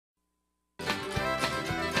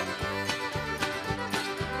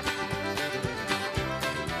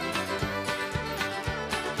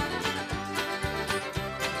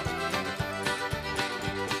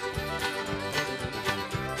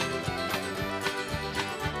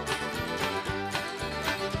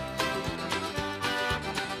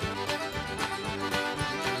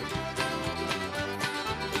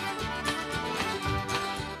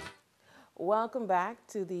Welcome back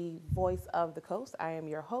to the Voice of the Coast. I am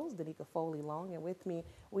your host, Danica Foley Long, and with me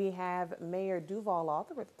we have Mayor Duval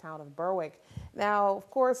Arthur with the Town of Berwick. Now, of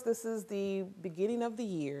course, this is the beginning of the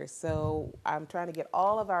year, so I'm trying to get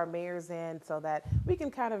all of our mayors in so that we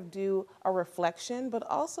can kind of do a reflection, but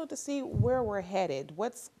also to see where we're headed,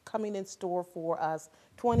 what's coming in store for us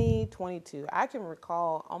 2022. I can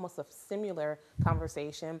recall almost a similar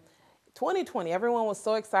conversation 2020, everyone was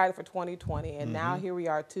so excited for 2020, and now here we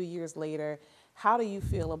are 2 years later. How do you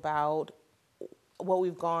feel about what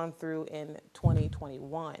we've gone through in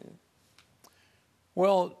 2021?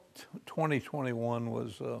 Well, 2021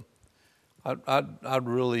 was, I'd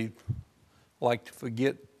really like to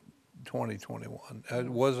forget 2021. It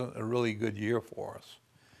wasn't a really good year for us.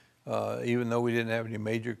 Even though we didn't have any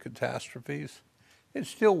major catastrophes, it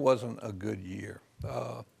still wasn't a good year.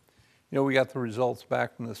 We got the results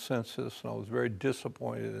back from the census, and I was very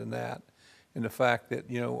disappointed in that, in the fact that,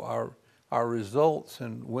 our results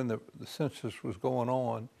and when the census was going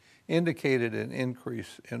on indicated an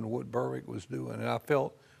increase in what Berwick was doing. And I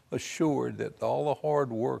felt assured that all the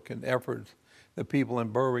hard work and efforts the people in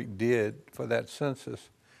Berwick did for that census,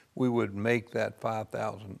 we would make that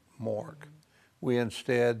 5,000 mark. We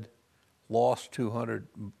instead lost 200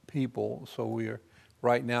 people, so we are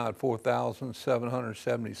right now at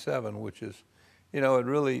 4,777, which is, it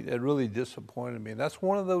really disappointed me. And that's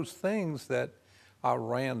one of those things that I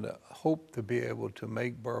ran to hope to be able to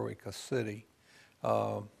make Berwick a city.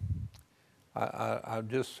 I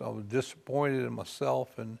was disappointed in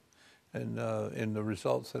myself and in the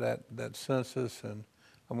results of that census, and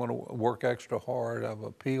I'm going to work extra hard. I've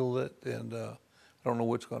appealed it, and I don't know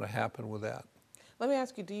what's going to happen with that. Let me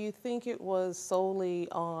ask you, do you think it was solely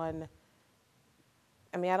on,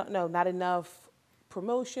 I don't know, not enough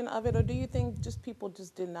promotion of it, or do you think just people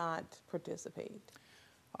just did not participate?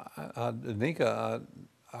 Nika,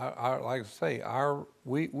 like I say,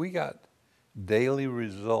 we got daily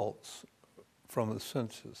results from the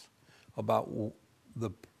census about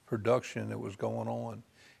the production that was going on.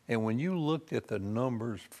 And when you looked at the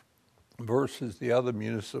numbers versus the other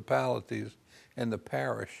municipalities and the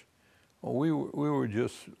parish,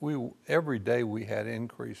 every day we had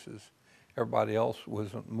increases. Everybody else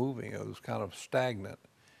wasn't moving. It was kind of stagnant.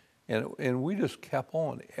 And we just kept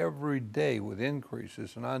on every day with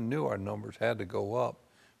increases, and I knew our numbers had to go up,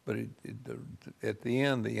 but at the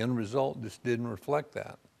end result just didn't reflect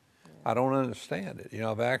that. Yeah. I don't understand it.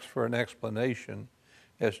 I've asked for an explanation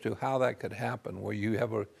as to how that could happen, where you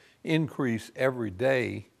have an increase every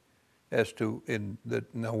day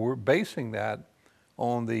now we're basing that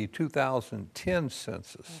on the 2010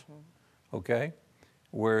 census, okay?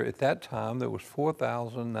 Where at that time there was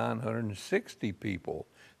 4,960 people.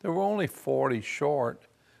 There were only 40 short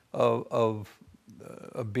of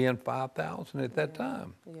being 5,000 at that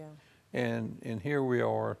time. Yeah. And here we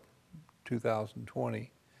are,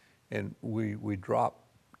 2020, and we dropped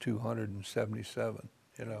 277.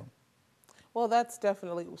 Well, that's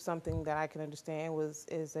definitely something that I can understand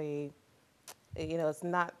it's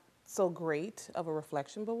not so great of a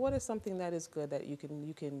reflection. But what is something that is good that you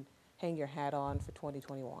can hang your hat on for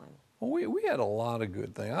 2021? Well, we had a lot of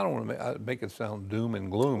good things. I don't want to make it sound doom and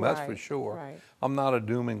gloom, that's for sure. Right. I'm not a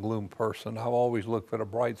doom and gloom person. I've always looked for the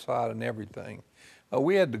bright side in everything.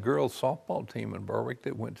 We had the girls softball team in Berwick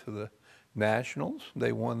that went to the Nationals.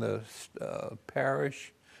 They won the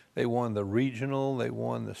parish, they won the regional, they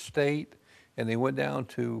won the state, and they went down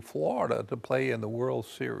to Florida to play in the World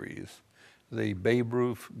Series, the Babe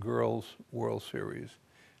Ruth Girls World Series.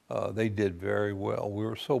 They did very well. We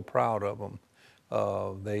were so proud of them.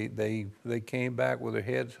 They came back with their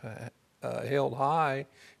heads held high,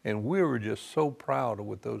 and we were just so proud of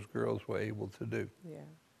what those girls were able to do. Yeah.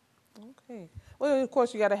 Okay. Well, of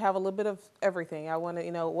course, you got to have a little bit of everything. I want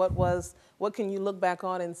to, what can you look back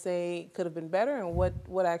on and say could have been better, and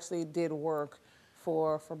what actually did work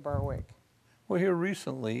for Berwick? Well, here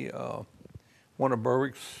recently, one of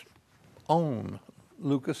Berwick's own,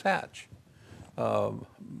 Lucas Hatch,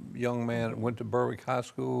 young man went to Berwick High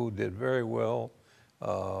School, did very well.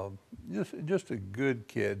 Just a good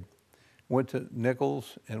kid. Went to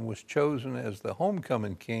Nichols and was chosen as the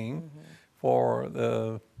homecoming king for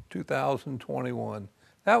the 2021.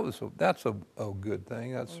 That's a good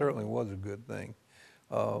thing. That certainly was a good thing.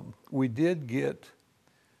 We did get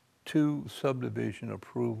 2 subdivision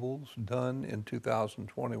approvals done in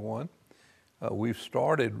 2021. We've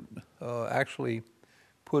started actually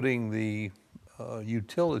putting the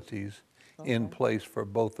utilities in place for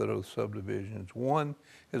both of those subdivisions. One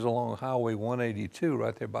is along Highway 182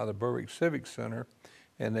 right there by the Berwick Civic Center,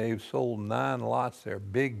 and they've sold 9 lots there,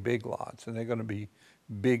 big lots, and they're going to be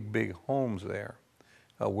big homes there.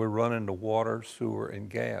 We're running the water, sewer, and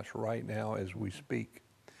gas right now as we speak.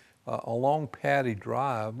 Along Patty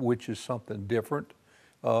Drive, which is something different,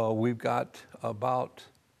 we've got about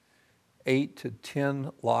 8 to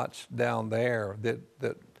 10 lots down there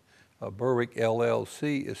that Berwick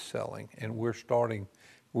LLC is selling, and we're going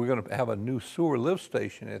to have a new sewer lift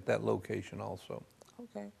station at that location also.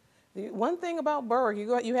 Okay. One thing about Berwick,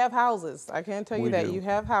 you have houses. I can tell you We that do. you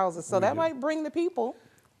have houses, so We that do. might bring the people.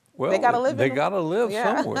 Well, They got to live they in got to live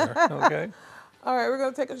Yeah. somewhere, okay? All right, we're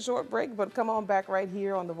going to take a short break, but come on back right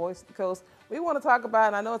here on the Voice of the Coast. We want to talk about,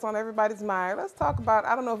 and I know it's on everybody's mind, let's talk about,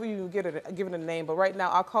 I don't know if you give it a name, but right now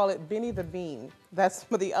I'll call it Benny the Bean. That's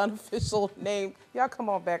the unofficial name. Y'all come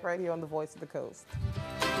on back right here on the Voice of the Coast.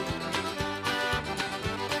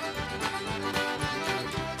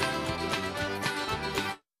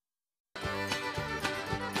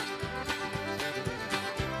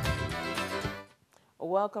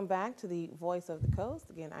 Welcome back to the Voice of the Coast.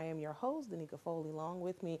 Again, I am your host, Danica Foley. Long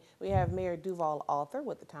with me, we have Mayor Duval Arthur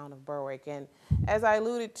with the Town of Berwick. And as I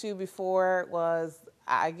alluded to before, was,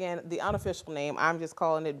 again, the unofficial name. I'm just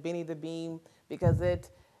calling it Benny the Bean because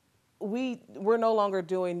we're no longer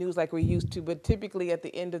doing news like we used to, but typically at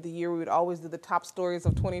the end of the year, we would always do the top stories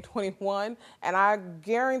of 2021. And I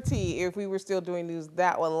guarantee if we were still doing news,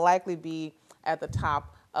 that would likely be at the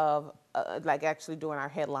top of like actually doing our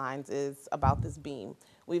headlines is about this beam.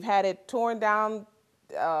 We've had it torn down,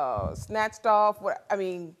 snatched off. I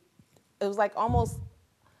mean, it was like almost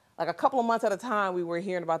like a couple of months at a time we were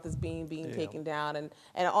hearing about this beam being taken down, and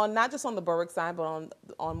on not just on the Berwick side, but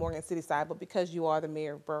on Morgan City side. But because you are the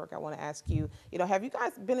mayor of Berwick, I want to ask you, have you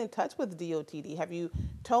guys been in touch with DOTD? Have you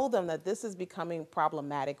told them that this is becoming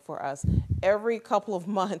problematic for us? Every couple of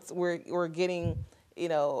months we're getting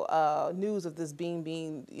news of this beam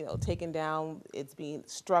being, taken down. It's being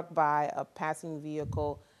struck by a passing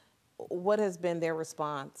vehicle. What has been their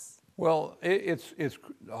response? Well, it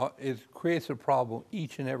creates a problem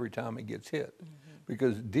each and every time it gets hit,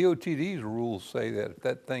 because DOTD's rules say that if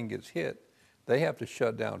that thing gets hit, they have to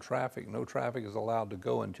shut down traffic. No traffic is allowed to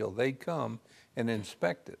go until they come and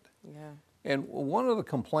inspect it. Yeah. And one of the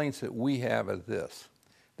complaints that we have is this.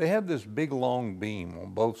 They have this big long beam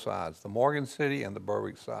on both sides, the Morgan City and the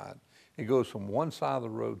Berwick side. It goes from one side of the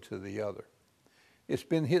road to the other. It's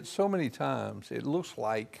been hit so many times, it looks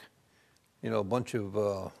like, a bunch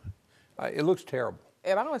of, it looks terrible.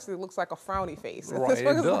 It honestly looks like a frowny face. Right, This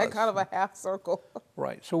one it is like does. kind of a half circle.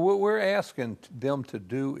 Right, so what we're asking them to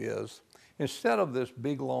do is, instead of this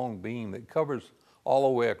big long beam that covers all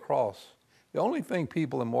the way across, the only thing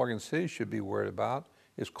people in Morgan City should be worried about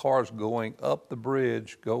is cars going up the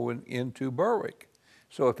bridge going into Berwick.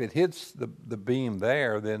 So if it hits the beam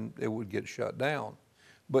there, then it would get shut down.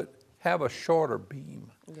 But have a shorter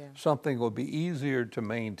beam, something will be easier to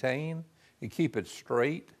maintain and keep it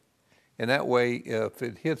straight. And that way, if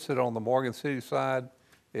it hits it on the Morgan City side,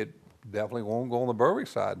 it definitely won't go on the Berwick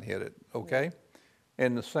side and hit it, okay?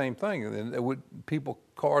 And the same thing, and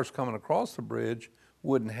cars coming across the bridge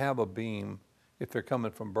wouldn't have a beam if they're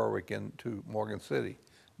coming from Berwick into Morgan City.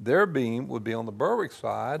 Their beam would be on the Berwick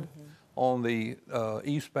side, on the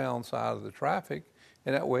eastbound side of the traffic,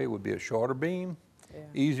 and that way it would be a shorter beam,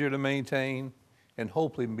 easier to maintain, and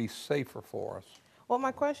hopefully be safer for us. Well,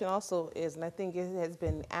 my question also is, and I think it has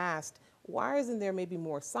been asked, why isn't there maybe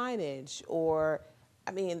more signage? Or,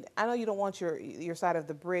 I mean, I know you don't want your side of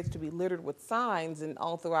the bridge to be littered with signs and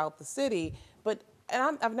all throughout the city, but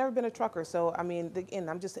I've never been a trucker, so I mean, again,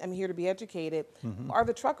 I'm here to be educated. Are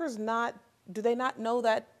the truckers do they not know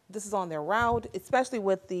that this is on their route, especially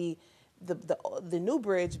with the new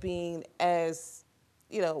bridge being as,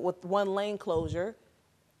 with one lane closure?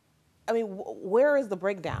 I mean, where is the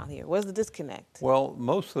breakdown here? Where's the disconnect? Well,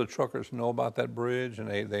 most of the truckers know about that bridge, and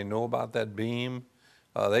they know about that beam.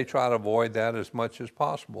 They try to avoid that as much as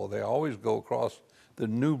possible. They always go across the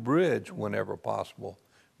new bridge whenever possible.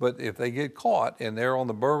 But if they get caught and they're on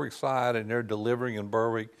the Berwick side and they're delivering in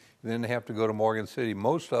Berwick, and then they have to go to Morgan City,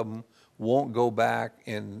 most of them won't go back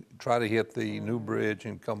and try to hit the new bridge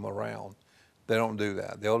and come around. They don't do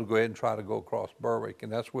that. They'll go ahead and try to go across Berwick,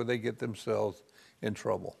 and that's where they get themselves in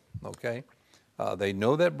trouble, okay? They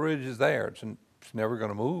know that bridge is there. It's never going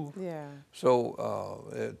to move. Yeah.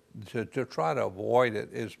 So to try to avoid it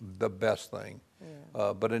is the best thing.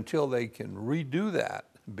 Yeah. But until they can redo that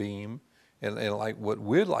beam, and like what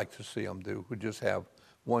we'd like to see them do, we just have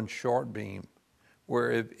one short beam,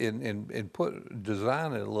 where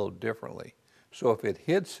design it a little differently. So if it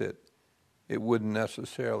hits it, it wouldn't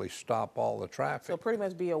necessarily stop all the traffic. So pretty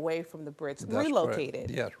much be away from the bridge, That's relocated.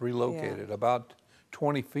 Correct. Yes, relocated, about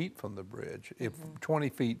 20 feet from the bridge, if 20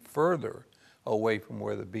 feet further away from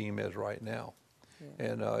where the beam is right now.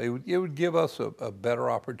 And it would give us a better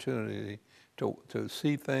opportunity to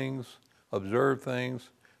see things, observe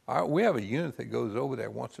things. We have a unit that goes over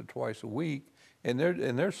there once or twice a week, and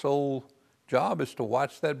their sole job is to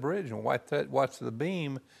watch that bridge and watch the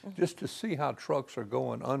beam, just to see how trucks are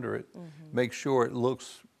going under it, make sure it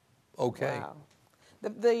looks okay. Wow.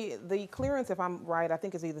 The clearance, if I'm right, I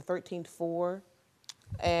think is either 13.4.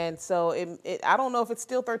 And so I don't know if it's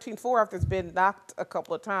still 13.4 after it's been knocked a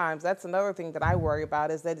couple of times. That's another thing that I worry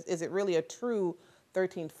about, is it really a true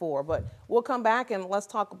 13.4? But we'll come back and let's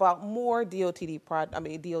talk about more DOTD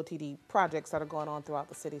projects that are going on throughout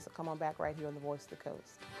the city. So come on back right here on the Voice of the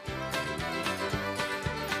Coast.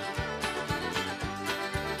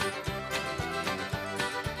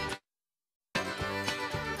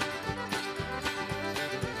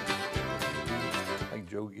 Like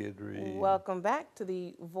Joe Guidry. Welcome back to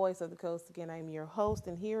the Voice of the Coast. Again, I'm your host,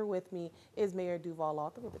 and here with me is Mayor Duval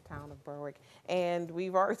Arthur with the Town of Berwick. And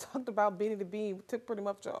we've already talked about Benny the Bean. We took pretty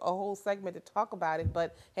much a whole segment to talk about it,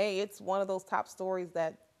 but hey, it's one of those top stories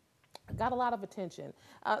that got a lot of attention.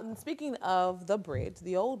 And speaking of the bridge,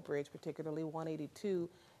 the old bridge, particularly 182,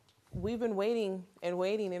 we've been waiting and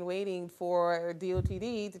waiting and waiting for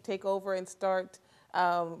DOTD to take over and start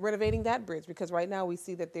renovating that bridge, because right now we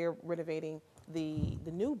see that they're renovating the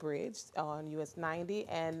new bridge on US 90,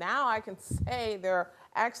 and now I can say they're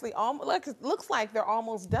actually looks like they're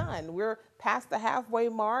almost done. We're past the halfway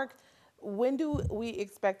mark. When do we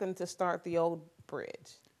expect them to start the old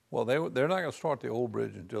bridge? Well, they're not going to start the old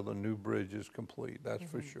bridge until the new bridge is complete. That's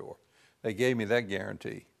for sure. They gave me that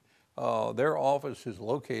guarantee. Their office is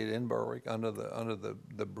located in Berwick under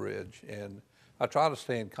the bridge, and I try to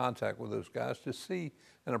stay in contact with those guys to see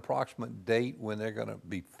an approximate date when they're going to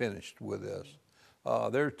be finished with this.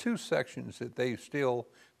 There are two sections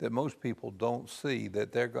that most people don't see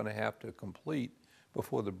that they're going to have to complete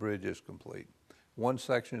before the bridge is complete. One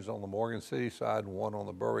section is on the Morgan City side and one on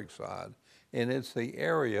the Berwick side, and it's the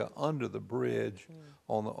area under the bridge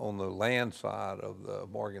on the land side of the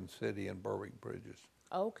Morgan City and Berwick bridges.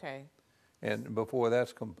 Okay. And when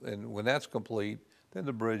that's complete, then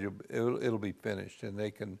the bridge it'll be finished, and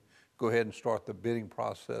they can go ahead and start the bidding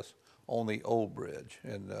process on the old bridge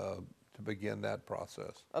and to begin that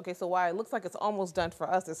process. Okay, so while it looks like it's almost done for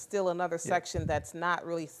us, there's still another section that's not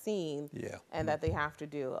really seen, and that they have to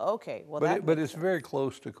do. Okay, well, but it's very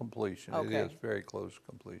close to completion. Okay. It is very close to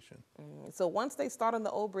completion. So once they start on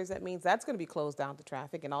the old bridge, that means that's going to be closed down to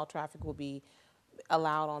traffic, and all traffic will be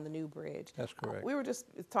allowed on the new bridge. That's correct. We were just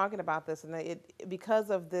talking about this, and because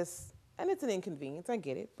of this, and it's an inconvenience, I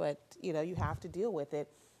get it, but you have to deal with it.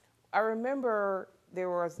 I remember there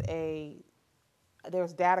was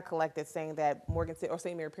data collected saying that Morgan City or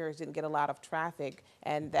St. Mary Parish didn't get a lot of traffic,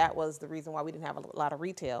 and that was the reason why we didn't have a lot of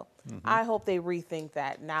retail. I hope they rethink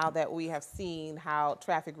that now that we have seen how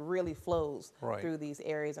traffic really flows through these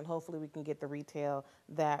areas, and hopefully we can get the retail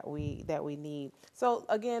that we need. So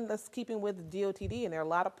again, let's keeping with the DOTD, and there are a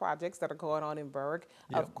lot of projects that are going on in Berwick.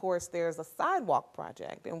 Of course, there's a sidewalk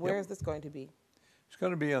project, and where is this going to be? It's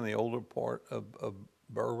going to be on the older part of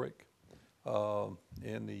Berwick.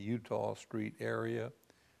 In the Utah Street area.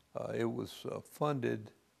 It was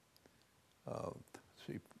funded,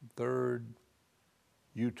 3rd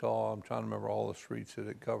Utah, I'm trying to remember all the streets that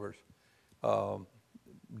it covers.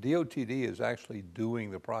 DOTD is actually doing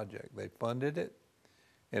the project. They funded it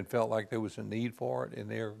and felt like there was a need for it, and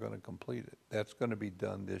they're going to complete it. That's going to be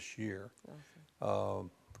done this year.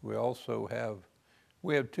 We also have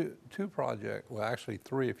two projects, well actually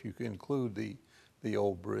three if you can include the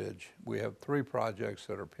old bridge. We have 3 projects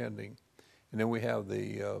that are pending. And then we have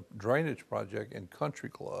the drainage project in Country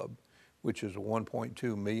Club, which is a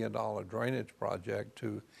 $1.2 million drainage project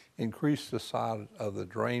to increase the size of the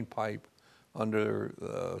drain pipe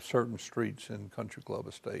under certain streets in Country Club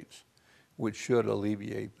estates, which should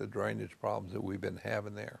alleviate the drainage problems that we've been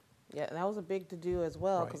having there. Yeah, and that was a big to-do as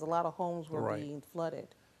well, because a lot of homes were being flooded.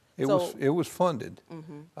 It was funded.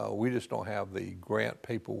 We just don't have the grant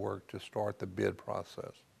paperwork to start the bid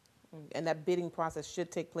process. And that bidding process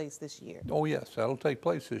should take place this year. Oh yes, that'll take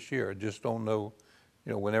place this year. I just don't know,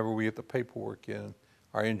 whenever we get the paperwork in,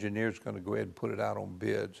 our engineer's going to go ahead and put it out on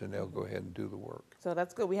bids, and they'll go ahead and do the work. So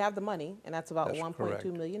that's good. We have the money, and that's about $1.2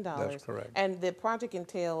 million. That's correct. And the project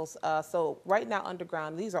entails, so right now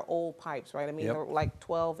underground, these are old pipes, right? I mean, they're like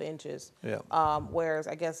 12 inches. Whereas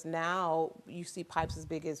I guess now you see pipes as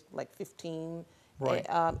big as like 15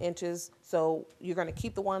 inches. So you're going to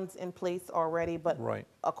keep the ones in place already, but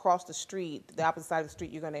across the street, the opposite side of the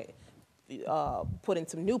street, you're going to put in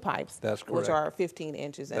some new pipes, which are 15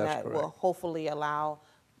 inches, and that will hopefully allow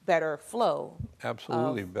better flow.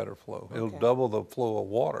 Absolutely better flow. It'll double the flow of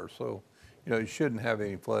water, so you know, you shouldn't have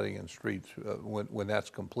any flooding in streets when that's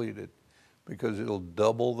completed, because it'll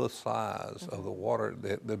double the size of the water.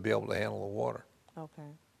 They'll be able to handle the water. Okay.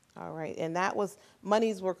 All right. And that was,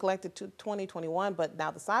 monies were collected to 2021, but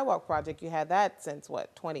now the sidewalk project, you had that since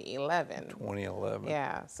what, 2011? 2011.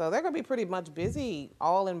 Yeah. So they're going to be pretty much busy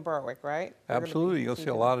all in Berwick, right? They're gonna be Absolutely. You'll see a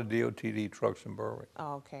keeping- lot of DOTD trucks in Berwick.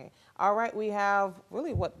 Okay. All right. We have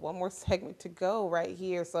really one more segment to go right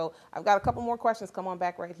here. So I've got a couple more questions. Come on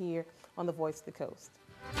back right here on the Voice of the Coast.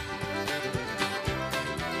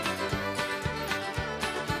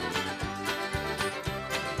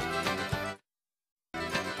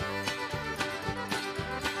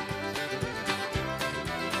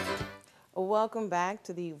 Welcome back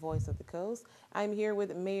to the Voice of the Coast. I'm here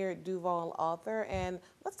with Mayor Duval Arthur, and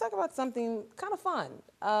let's talk about something kind of fun.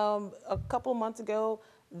 A couple of months ago,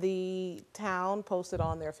 the town posted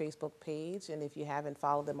on their Facebook page, and if you haven't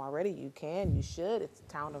followed them already, you can, you should. It's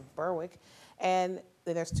Town of Berwick, and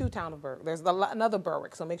there's two Town of Berwick. There's another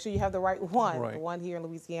Berwick, so make sure you have the right one, Right. the one here in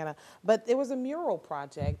Louisiana. But there was a mural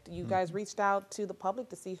project. You guys reached out to the public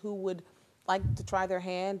to see who would like to try their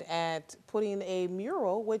hand at putting a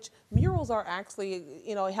mural, which murals are actually,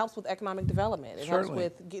 you know, it helps with economic development. It helps Certainly.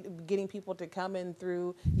 with getting people to come in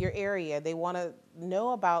through your area. They want to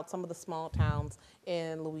know about some of the small towns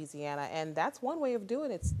in Louisiana, and that's one way of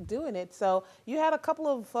doing it. So you had a couple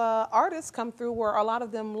of artists come through. Were a lot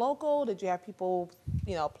of them local? Did you have people,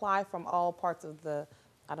 you know, apply from all parts of the,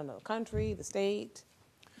 I don't know, country, the state?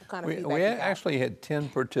 What kind of feedback We you got? actually had 10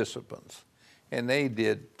 participants, and they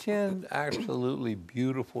did 10 absolutely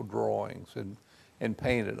beautiful drawings and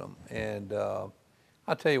painted them. And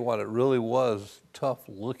I'll tell you what, it really was tough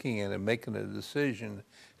looking at and making a decision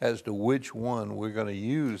as to which one we're going to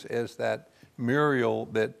use as that mural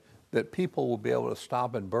that people will be able to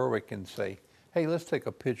stop in Berwick and say, hey, let's take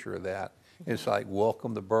a picture of that. It's like,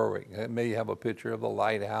 welcome to Berwick. It may have a picture of the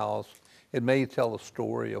lighthouse. It may tell a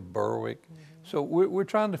story of Berwick. So we're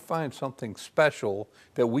trying to find something special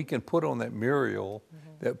that we can put on that mural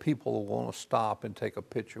that people will want to stop and take a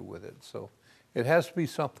picture with it. So it has to be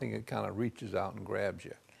something that kind of reaches out and grabs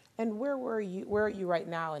you. And where are you right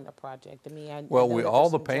now in the project? I mean, Well, know that all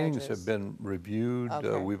there's the some paintings judges. have been reviewed.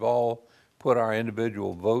 Okay. We've all put our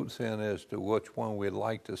individual votes in as to which one we'd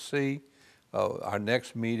like to see. Our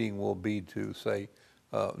next meeting will be to say,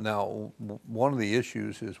 now, one of the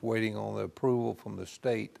issues is waiting on the approval from the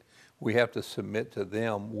state. We have to submit to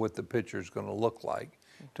them what the picture's going to look like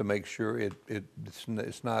to make sure it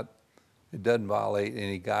doesn't violate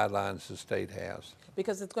any guidelines the state has.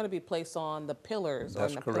 Because it's going to be placed on the pillars or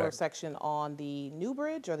That's in the pillar correct. section on the new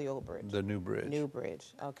bridge or the old bridge? The new bridge. New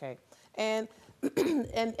bridge, okay. And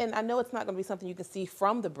and I know it's not going to be something you can see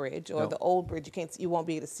from the bridge or No. the old bridge. You won't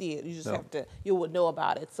be able to see it. You just No. have to, you would know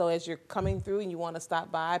about it. So as you're coming through and you want to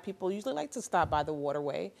stop by, people usually like to stop by the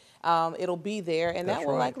waterway. It'll be there, and That's that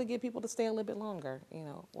will right. likely get people to stay a little bit longer, you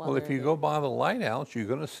know. while Well, if they're you there. go by the lighthouse, you're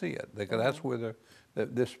going to see it. Because that's where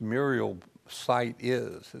this mural site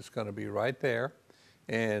is. It's going to be right there.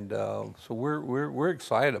 And so we're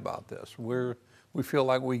excited about this. We feel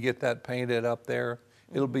like we get that painted up there,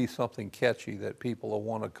 it'll be something catchy that people will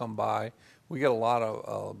want to come by. We get a lot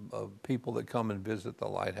of people that come and visit the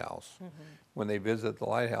lighthouse. When they visit the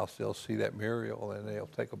lighthouse, they'll see that mural and they'll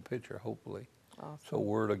take a picture, hopefully. Awesome. So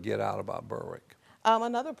word will get out about Berwick.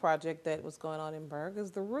 Another project that was going on in Berg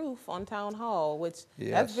is the roof on Town Hall, which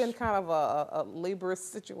that's been Yes. kind of a laborious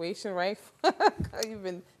situation, right? You've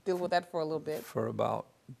been dealing with that for a little bit. For about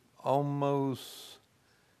almost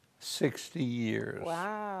 60 years.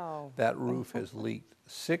 Wow. That roof has leaked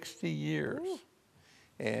 60 years. Ooh.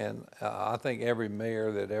 And I think every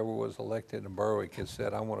mayor that ever was elected in Berwick has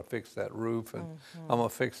said, I want to fix that roof, and I'm going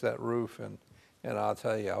to fix that roof. And I'll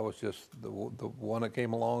tell you, I was just the one that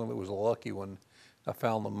came along that was a lucky one. I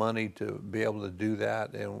found the money to be able to do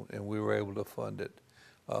that, and we were able to fund it.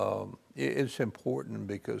 It's important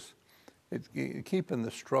because keeping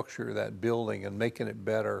the structure of that building and making it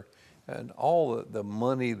better, and all the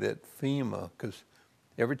money that FEMA, because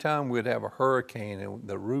every time we'd have a hurricane and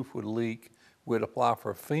the roof would leak, we'd apply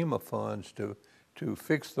for FEMA funds to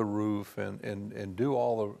fix the roof and do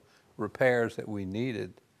all the repairs that we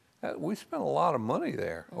needed. We spent a lot of money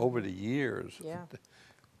there over the years. Yeah.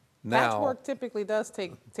 Now, Patchwork typically does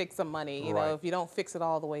take some money, you Right. know, if you don't fix it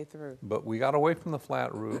all the way through. but we got away from the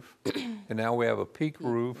flat roof, and now we have a peak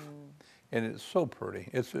roof, and it's so pretty.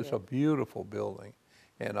 It's a beautiful building,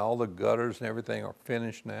 and all the gutters and everything are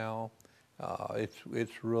finished now. It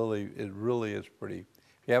really is pretty.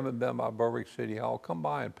 If you haven't been by Berwick City Hall, come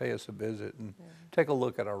by and pay us a visit and take a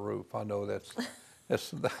look at our roof. I know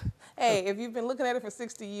It's, Hey, if you've been looking at it for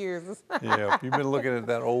 60 years, yeah, if you've been looking at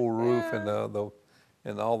that old roof and yeah.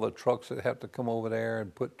 and all the trucks that have to come over there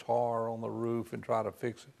and put tar on the roof and try to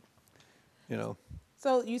fix it, you know.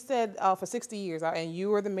 So you said for 60 years, and you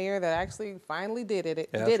were the mayor that actually finally did it.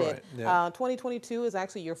 Yeah, Did that's it. right. Yeah. 2022 is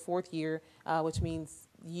actually your fourth year, which means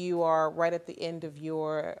you are right at the end of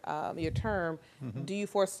your term. Do you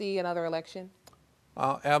foresee another election?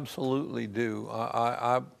 I absolutely do.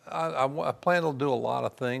 I plan to do a lot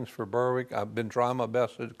of things for Berwick. I've been trying my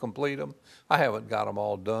best to complete them. I haven't got them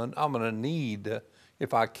all done. I'm going to need,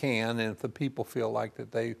 if I can, and if the people feel like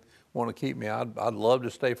that they want to keep me, I'd love to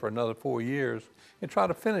stay for another 4 years and try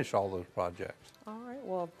to finish all those projects. All right.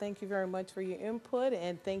 Well, thank you very much for your input,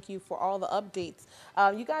 and thank you for all the updates.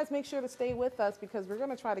 You guys make sure to stay with us because we're going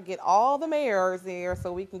to try to get all the mayors there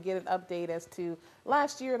so we can get an update as to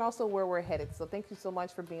last year and also where we're headed. So thank you so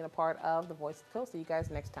much for being a part of the Voice of the Coast. See you guys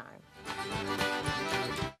next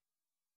time.